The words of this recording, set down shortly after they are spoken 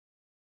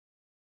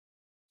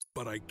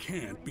But I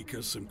can't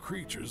because some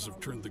creatures have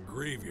turned the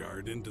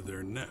graveyard into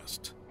their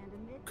nest.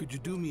 Could you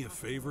do me a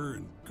favor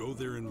and go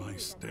there in my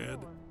stead?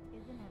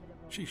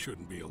 She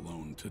shouldn't be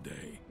alone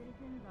today.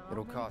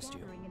 It'll cost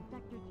you.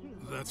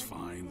 That's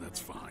fine, that's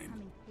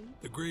fine.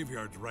 The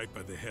graveyard's right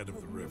by the head of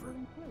the river.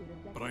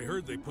 But I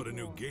heard they put a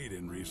new gate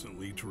in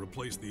recently to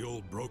replace the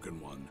old broken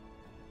one.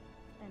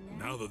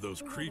 Now that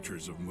those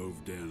creatures have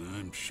moved in,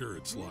 I'm sure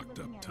it's locked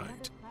up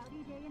tight.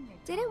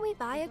 Didn't we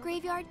buy a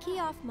graveyard key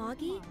off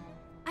Moggy?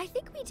 I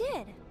think we did.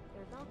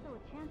 There's also a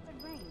chance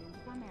of rain in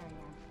some areas.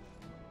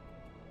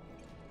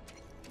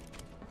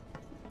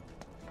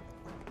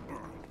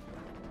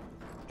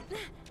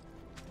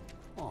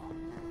 Oh.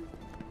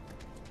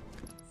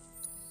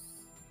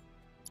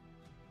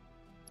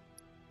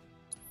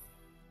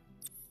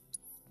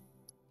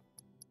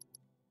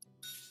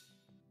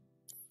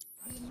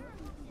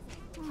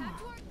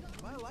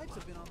 My lights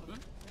have been on the...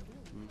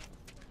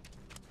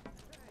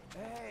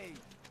 Hey!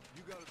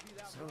 You gotta be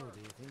that. So, do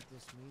you think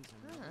this means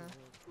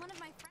One of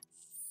my friends.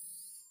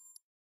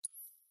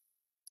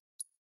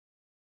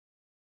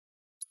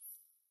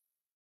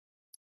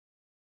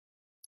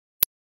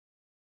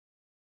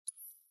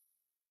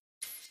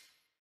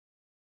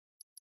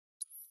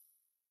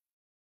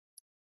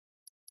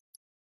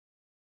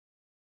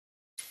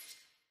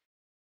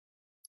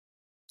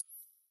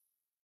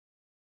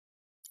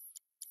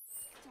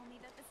 Told me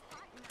that this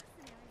hot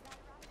mercenary got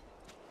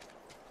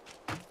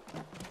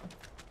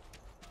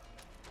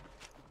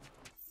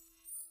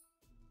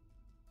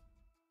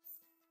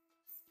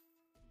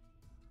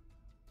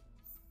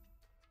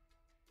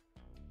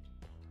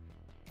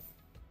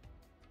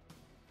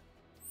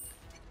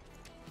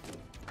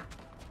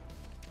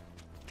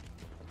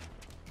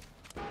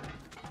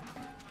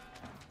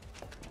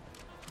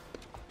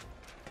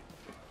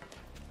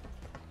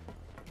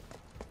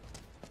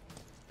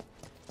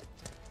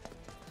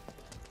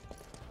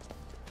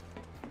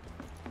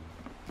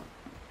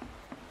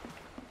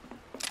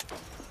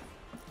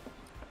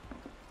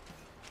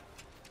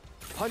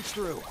punch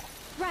through?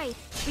 Right,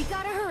 we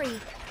gotta hurry.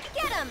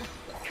 Get him!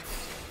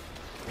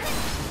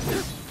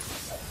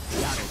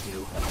 That'll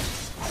do.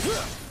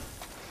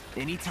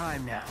 Any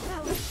time now.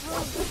 That was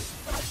close.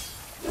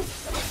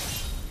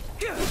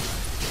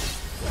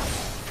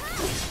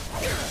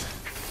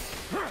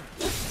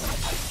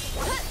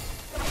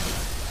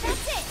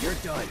 That's it! You're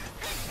done.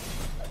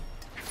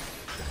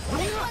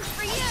 This one's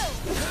for you!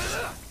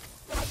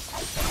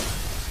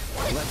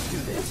 Let's do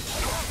this.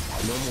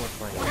 No more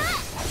playing.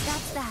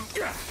 That's that.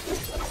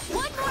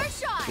 One more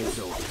shot! It's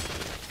over.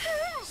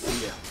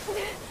 See ya.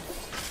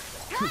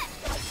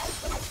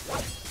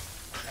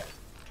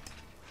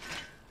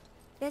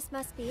 This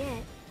must be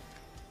it.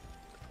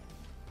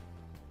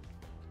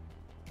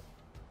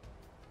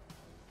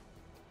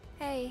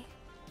 Hey,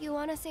 you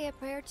wanna say a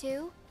prayer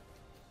too?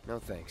 No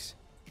thanks.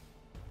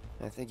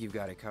 I think you've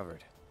got it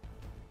covered.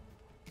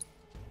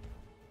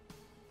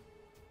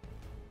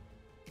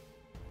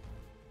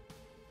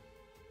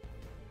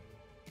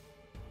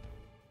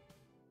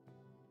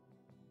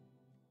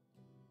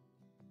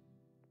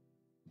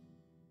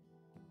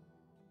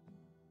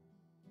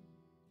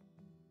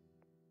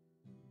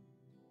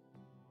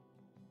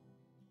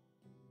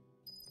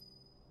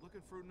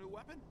 Looking for a new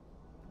weapon?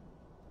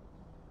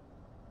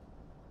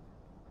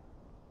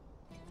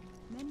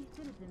 Many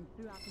citizens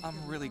throughout the I'm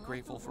city really are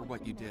grateful also for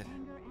what you voicing their did.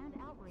 anger and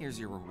outrage Here's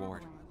your against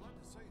reward.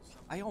 Avalanche.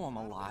 I owe him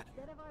a lot,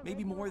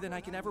 maybe more than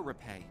I can ever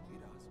repay.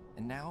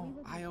 And now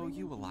I owe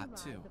you a lot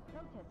too.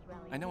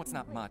 I know it's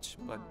not much,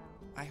 but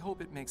I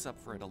hope it makes up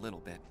for it a little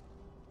bit.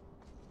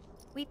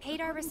 We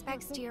paid our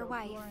respects to your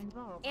wife,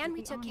 and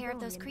we took care of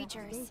those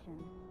creatures.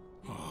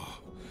 Oh,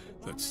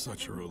 that's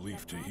such a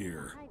relief to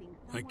hear.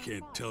 I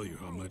can't tell you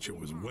how much it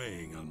was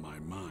weighing on my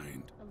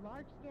mind.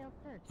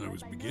 I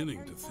was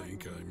beginning to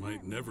think I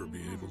might never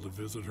be able to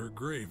visit her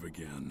grave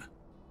again.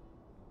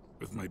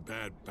 With my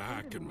bad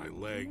back and my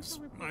legs,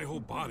 my whole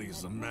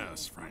body's a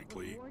mess,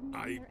 frankly.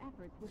 I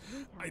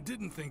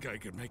didn't think I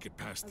could make it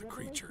past the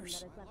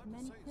creatures.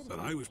 But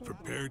I was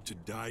prepared to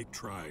die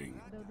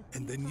trying,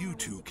 and then you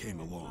two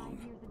came along.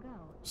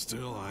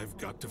 Still, I've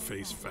got to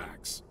face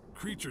facts.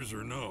 Creatures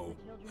or no,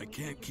 I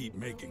can't keep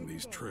making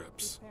these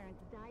trips.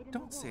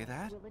 Don't say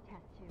that.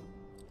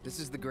 This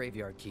is the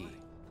graveyard key.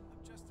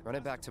 Run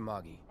it back to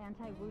Moggy.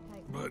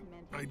 But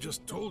I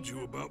just told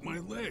you about my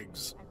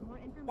legs.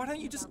 Why don't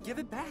you just give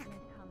it back?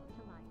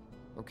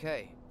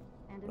 Okay.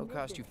 It'll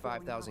cost you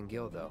 5,000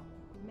 gil, though.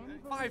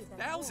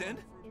 5,000?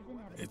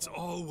 It's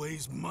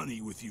always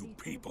money with you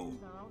people.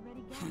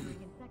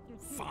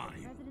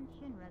 Fine.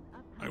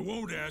 I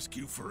won't ask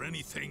you for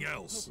anything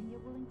else.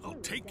 I'll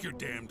take your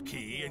damned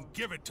key and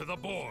give it to the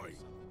boy.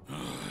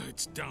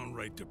 It's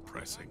downright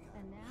depressing.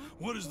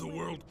 What is the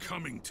world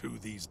coming to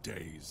these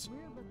days?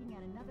 We're looking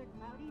at another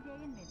cloudy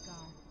day in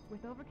Midgar,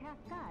 with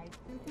overcast skies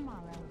through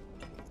tomorrow.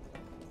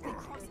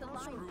 Cross the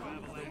line.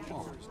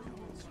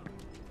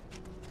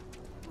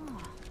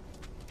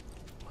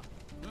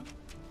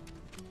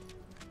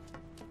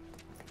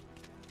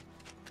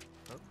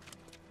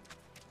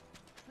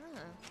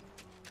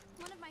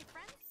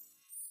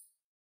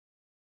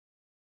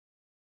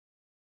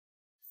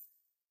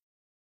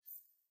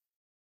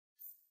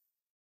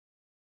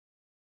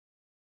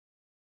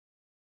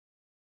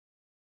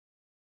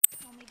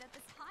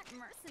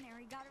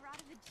 mercenary got her out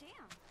of the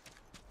jam.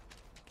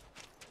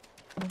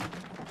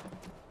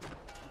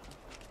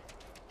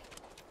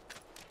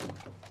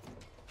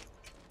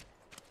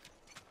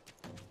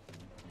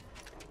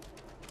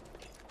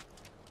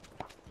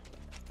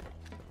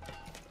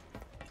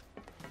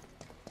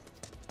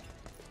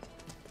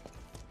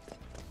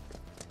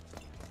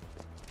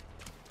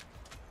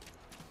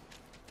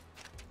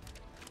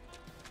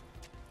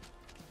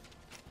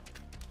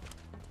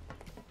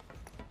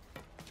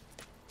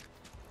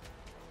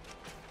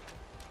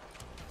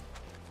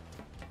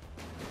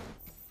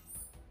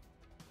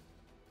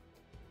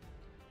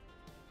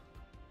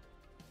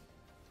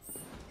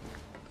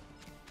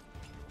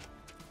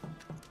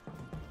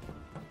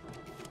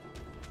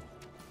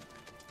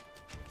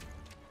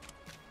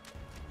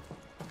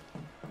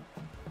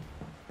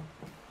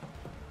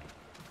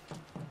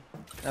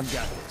 I've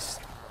got this.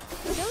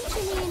 Don't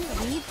you mean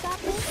we've got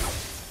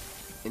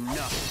this?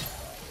 Enough.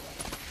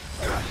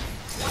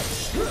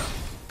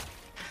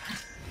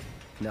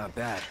 Not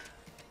bad.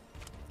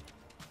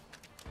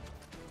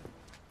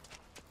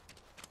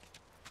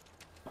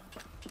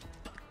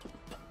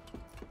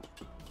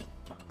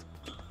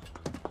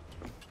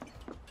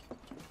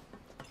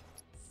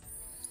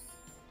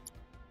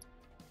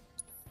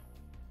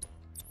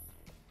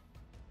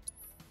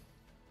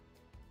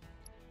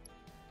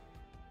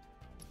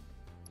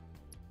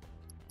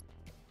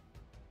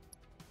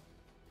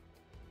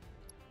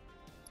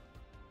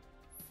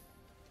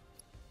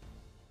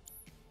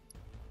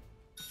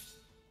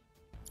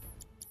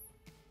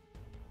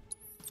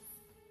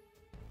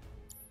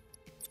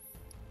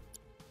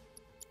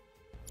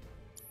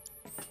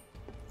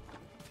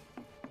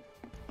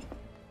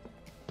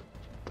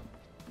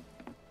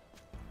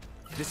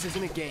 This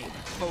isn't a game.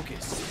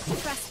 Focus.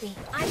 Trust me,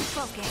 I'm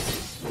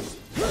focused.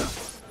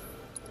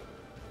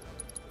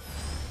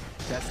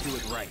 Let's do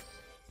it right.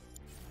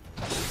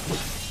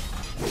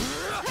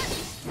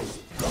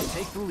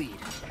 Take the lead.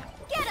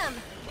 Get him!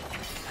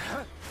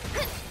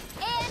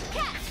 And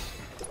catch!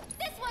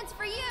 This one's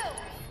for you!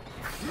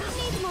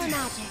 Needs more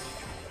magic.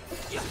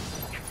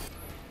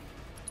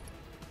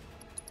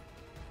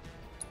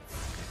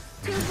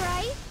 Too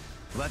bright?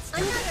 Let's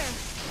do Another!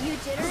 You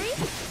jittery?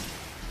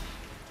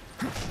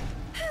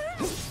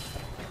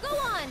 Go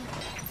on!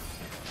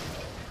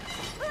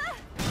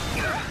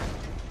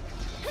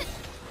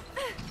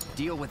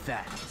 Deal with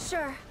that.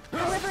 Sure,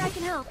 however I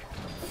can help.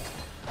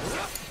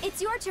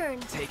 It's your turn.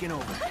 Taking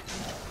over.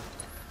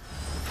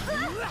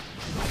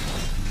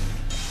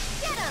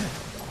 Get him!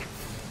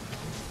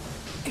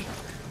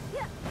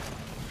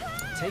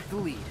 Take the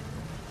lead.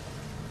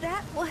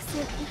 That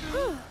wasn't...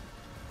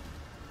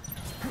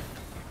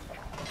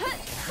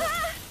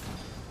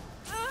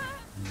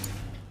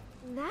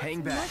 That's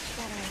Hang back. much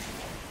better.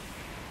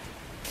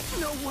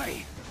 No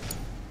way.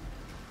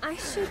 I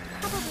should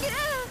probably...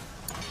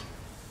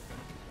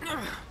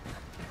 Now.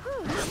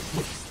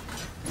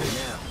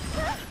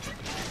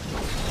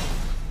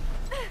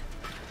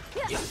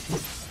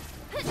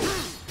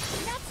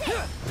 That's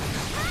it!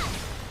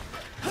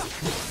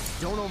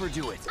 Don't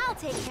overdo it. I'll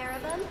take care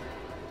of him.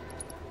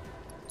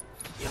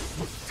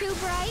 Too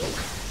bright?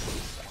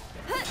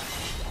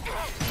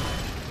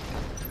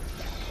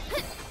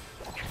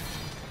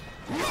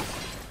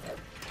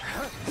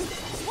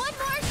 One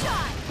more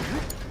shot!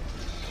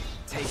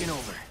 Taking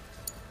over.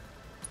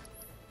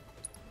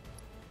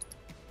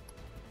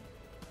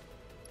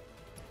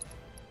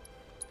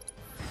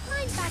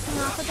 Mind backing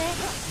off a bit?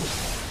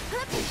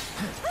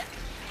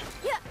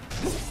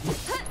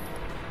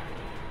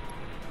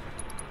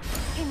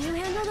 Can you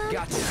handle them?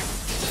 Gotcha.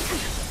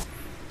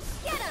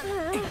 Get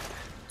him!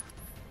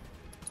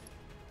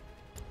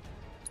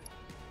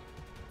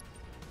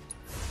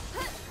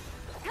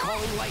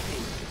 Calling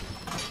lightning.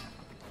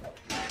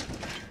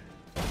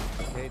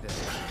 Okay then.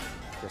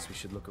 Guess we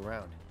should look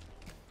around.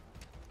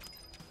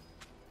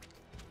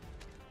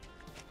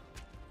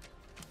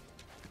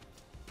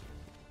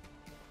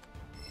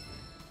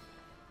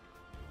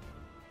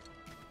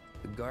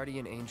 The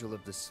guardian angel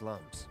of the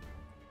slums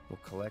will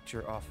collect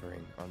your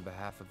offering on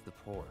behalf of the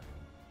poor.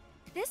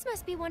 This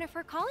must be one of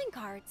her calling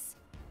cards.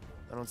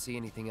 I don't see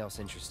anything else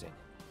interesting.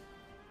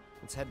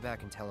 Let's head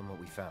back and tell him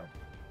what we found.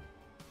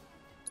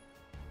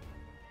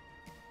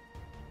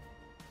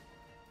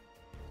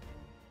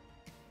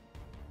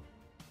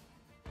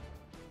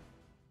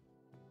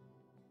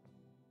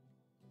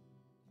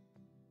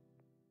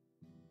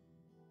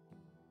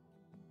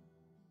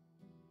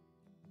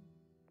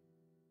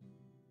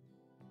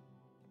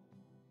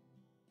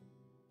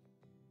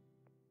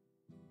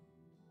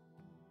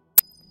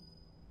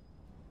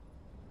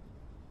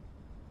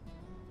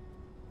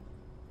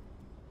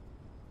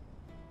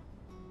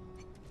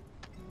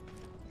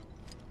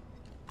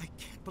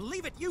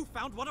 Believe it, you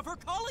found one of her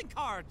calling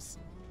cards!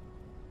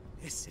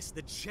 This is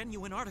the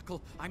genuine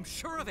article, I'm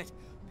sure of it.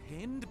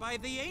 Pinned by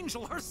the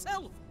angel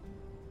herself!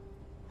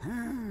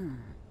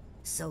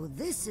 So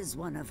this is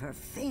one of her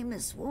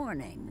famous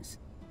warnings.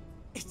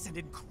 It's an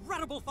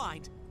incredible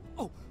find!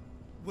 Oh,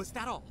 was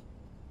that all?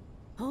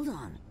 Hold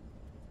on.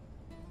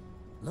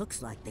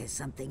 Looks like there's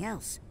something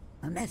else.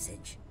 A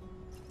message.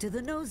 To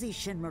the nosy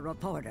Shinra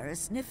reporter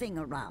sniffing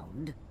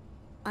around,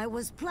 I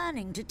was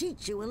planning to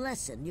teach you a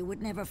lesson you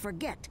would never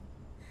forget.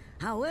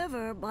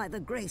 However, by the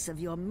grace of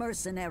your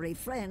mercenary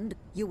friend,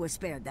 you were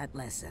spared that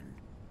lesson.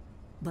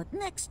 But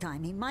next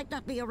time he might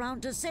not be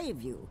around to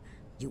save you.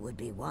 You would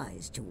be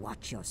wise to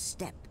watch your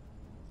step.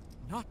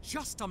 Not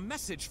just a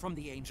message from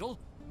the angel,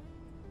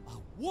 a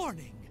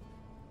warning.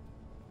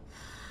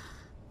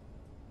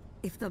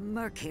 If the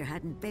Merc here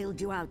hadn't bailed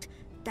you out,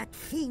 that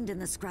fiend in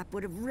the scrap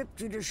would have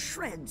ripped you to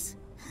shreds.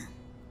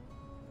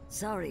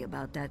 Sorry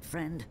about that,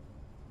 friend.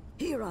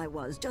 Here I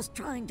was, just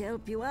trying to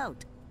help you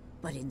out.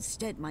 But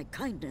instead, my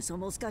kindness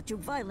almost got you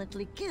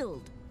violently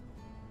killed.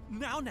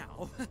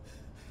 Now.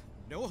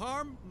 No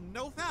harm,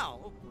 no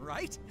foul,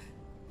 right?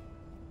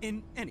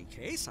 In any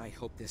case, I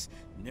hope this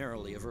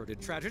narrowly averted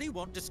tragedy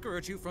won't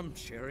discourage you from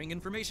sharing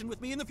information with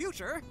me in the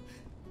future.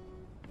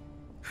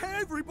 Hey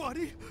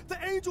everybody! The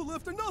angel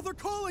left another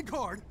calling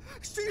card!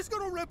 She's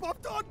gonna rip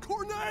up Don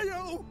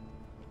Corneo!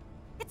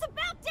 It's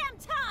about damn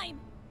time!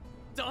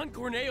 Don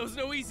Corneo's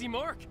no easy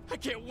mark! I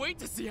can't wait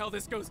to see how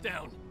this goes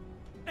down!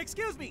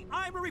 Excuse me,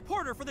 I'm a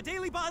reporter for the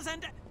Daily Buzz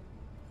and...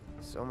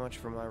 So much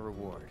for my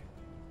reward.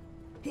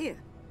 Here,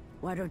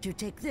 why don't you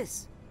take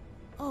this?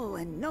 Oh,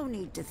 and no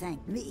need to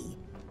thank me.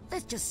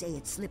 Let's just say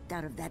it slipped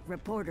out of that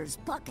reporter's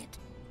pocket.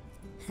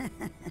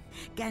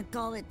 Can't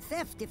call it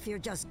theft if you're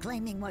just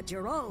claiming what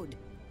you're owed.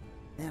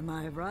 Am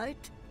I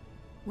right?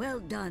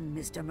 Well done,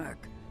 Mr.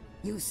 Merc.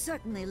 You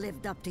certainly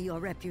lived up to your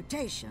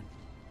reputation.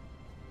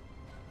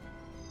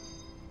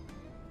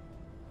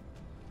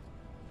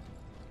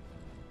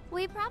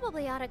 We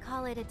probably ought to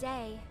call it a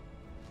day.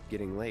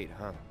 Getting late,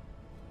 huh?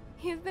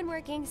 You've been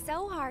working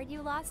so hard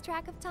you lost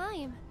track of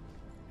time.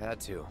 Had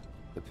to.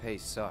 The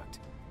pace sucked.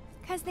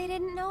 'Cause they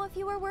didn't know if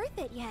you were worth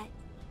it yet.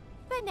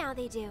 But now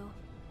they do.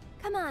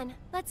 Come on,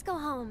 let's go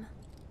home.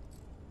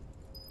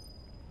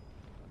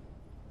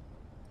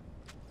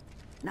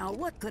 Now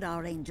what could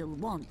our angel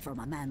want from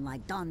a man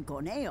like Don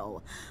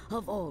Corneo,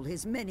 of all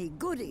his many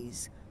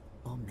goodies?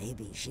 Or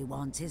maybe she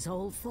wants his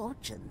whole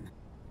fortune.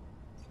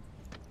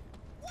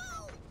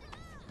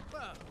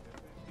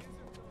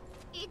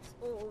 It's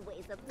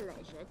always a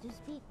pleasure to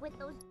speak with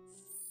those...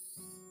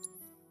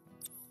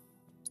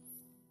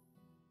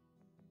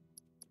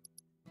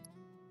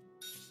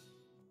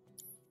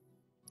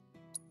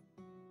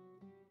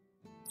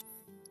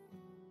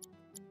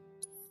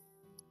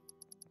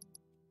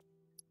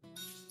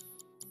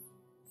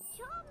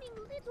 charming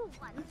little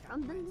ones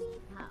from the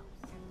Leaf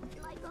House,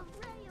 like a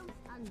ray of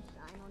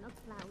sunshine on a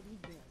cloudy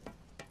day.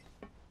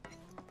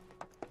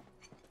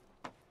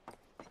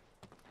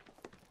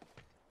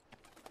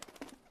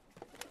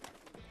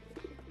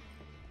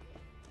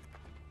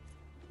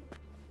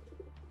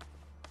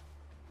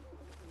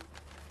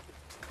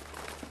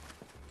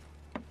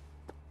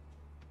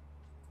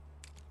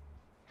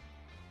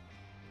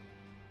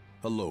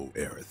 Hello,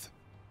 Aerith.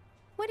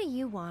 What do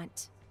you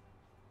want?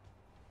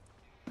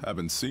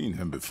 Haven't seen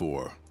him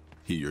before.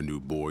 He your new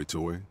boy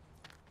toy?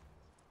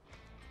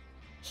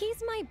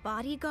 He's my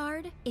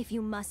bodyguard, if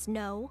you must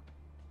know.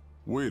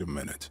 Wait a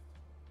minute.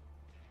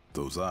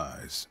 Those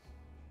eyes.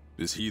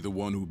 Is he the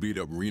one who beat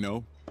up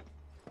Reno?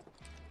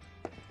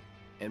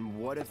 And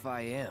what if I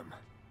am?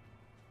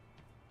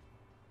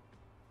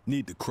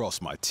 Need to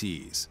cross my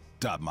T's,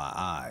 dot my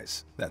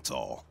I's, that's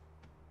all.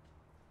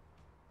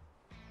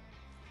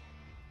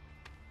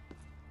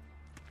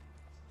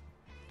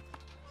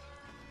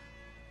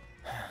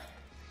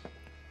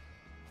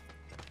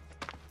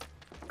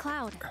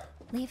 Cloud,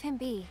 leave him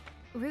be.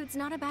 Rude's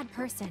not a bad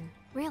person,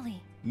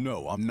 really.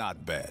 No, I'm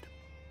not bad.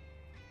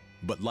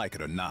 But like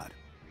it or not,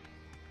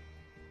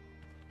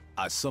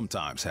 I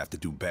sometimes have to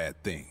do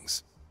bad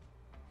things.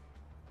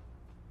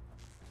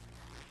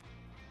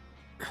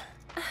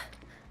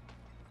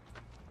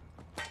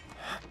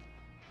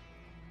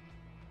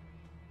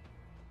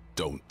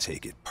 Don't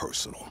take it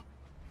personal.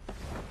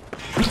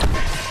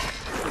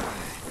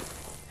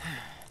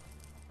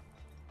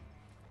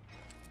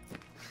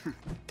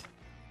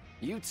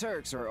 You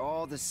Turks are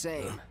all the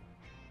same.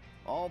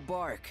 All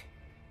bark,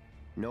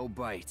 no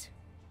bite.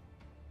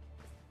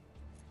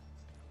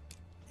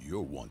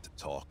 You're one to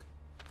talk.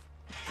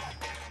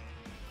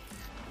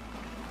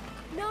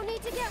 No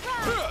need to get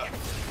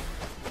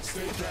rough!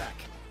 Stay back.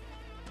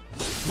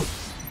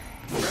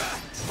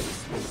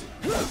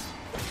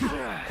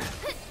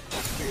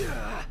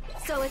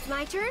 So it's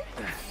my turn?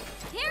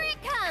 Here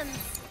it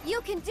comes! You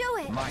can do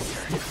it! My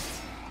turn.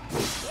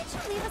 Can't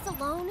you leave us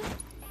alone?